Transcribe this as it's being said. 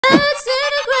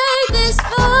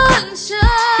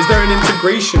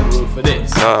integration rule for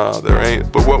this. Nah, there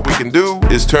ain't. But what we can do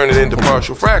is turn it into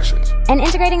partial fractions. And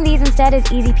integrating these instead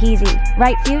is easy peasy.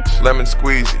 Right, Fuchs? Lemon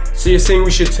squeezy. So you're saying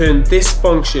we should turn this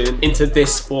function into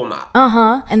this format?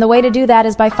 Uh-huh. And the way to do that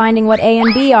is by finding what a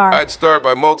and b are. I'd start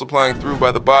by multiplying through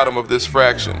by the bottom of this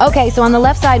fraction. Okay, so on the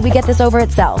left side, we get this over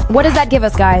itself. What does that give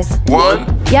us, guys?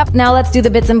 1? Yep, now let's do the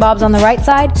bits and bobs on the right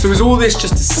side. So is all this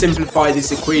just to simplify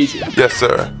this equation? Yes,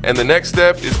 sir. And the next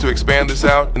step is to expand this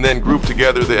out and then group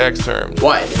together the x terms.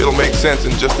 Why? It'll make sense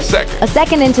in just a second. A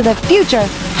second into the future.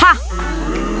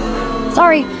 Ha!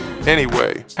 Sorry.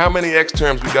 Anyway, how many x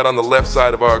terms we got on the left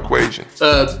side of our equation?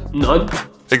 None.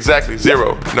 Exactly,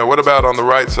 0. Now what about on the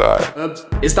right side?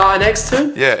 Is that an x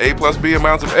term? Yeah, a plus b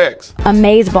amounts of x.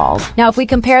 Amazeballs. Now, if we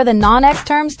compare the non-x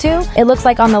terms too, it looks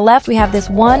like on the left we have this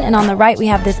 1 and on the right we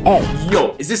have this a.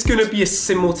 Yo, is this gonna be a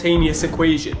simultaneous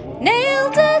equation?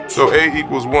 Nailed it! So a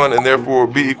equals 1 and therefore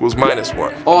b equals minus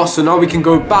 1. Oh, so now we can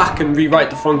go back and rewrite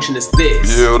the function as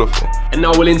this. Beautiful. And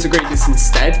now we'll integrate this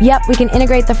instead? Yep, we can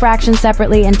integrate the fraction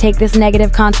separately and take this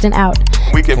negative constant out.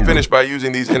 We can finish by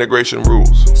using these integration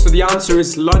rules. So the answer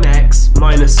is ln x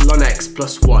minus ln x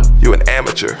plus 1. You an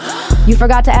amateur. You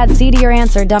forgot to add c to your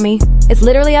answer, dummy. It's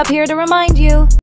literally up here to remind you.